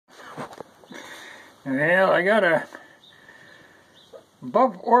Well, I got a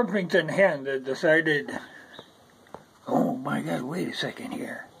Buff Orpington hen that decided, oh my God, wait a second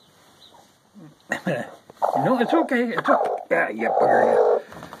here. No, it's okay. It's okay. Yeah, yep, yeah.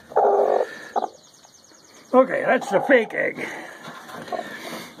 Okay, that's the fake egg.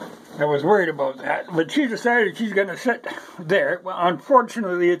 I was worried about that, but she decided she's going to sit there. Well,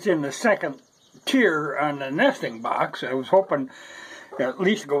 unfortunately, it's in the second tier on the nesting box. I was hoping to at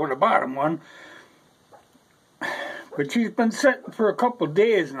least go to the bottom one. But she's been sitting for a couple of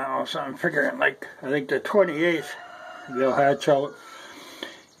days now, so I'm figuring, like, I think the 28th they'll hatch out.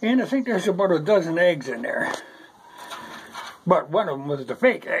 And I think there's about a dozen eggs in there. But one of them was the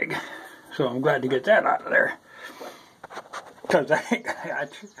fake egg, so I'm glad to get that out of there. Because I think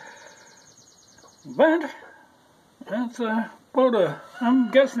but that's I'm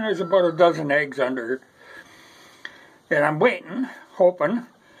guessing there's about a dozen eggs under. And I'm waiting, hoping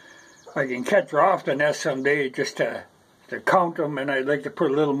I can catch her off the nest someday just to count them, and I'd like to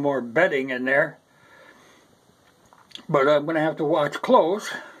put a little more bedding in there. But I'm going to have to watch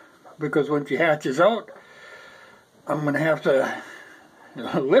close, because when she hatches out, I'm going to have to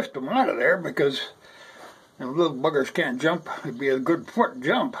lift them out of there, because little buggers can't jump. It'd be a good foot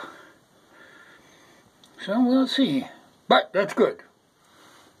jump. So we'll see. But that's good.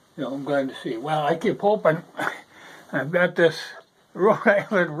 I'm glad to see. Well, I keep hoping. I've got this Rhode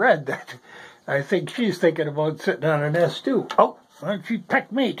Island Red that I think she's thinking about sitting on a nest too. Oh, well, she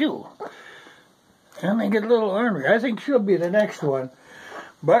pecked me too. And I get a little ornery. I think she'll be the next one.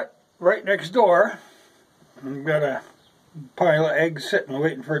 But right next door, I've got a pile of eggs sitting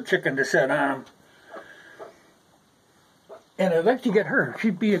waiting for a chicken to sit on them. And I'd like to get her.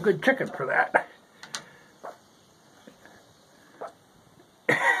 She'd be a good chicken for that.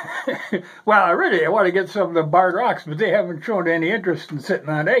 Well, I want to get some of the barred rocks, but they haven't shown any interest in sitting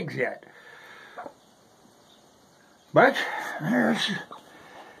on eggs yet. But there's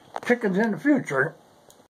chickens in the future.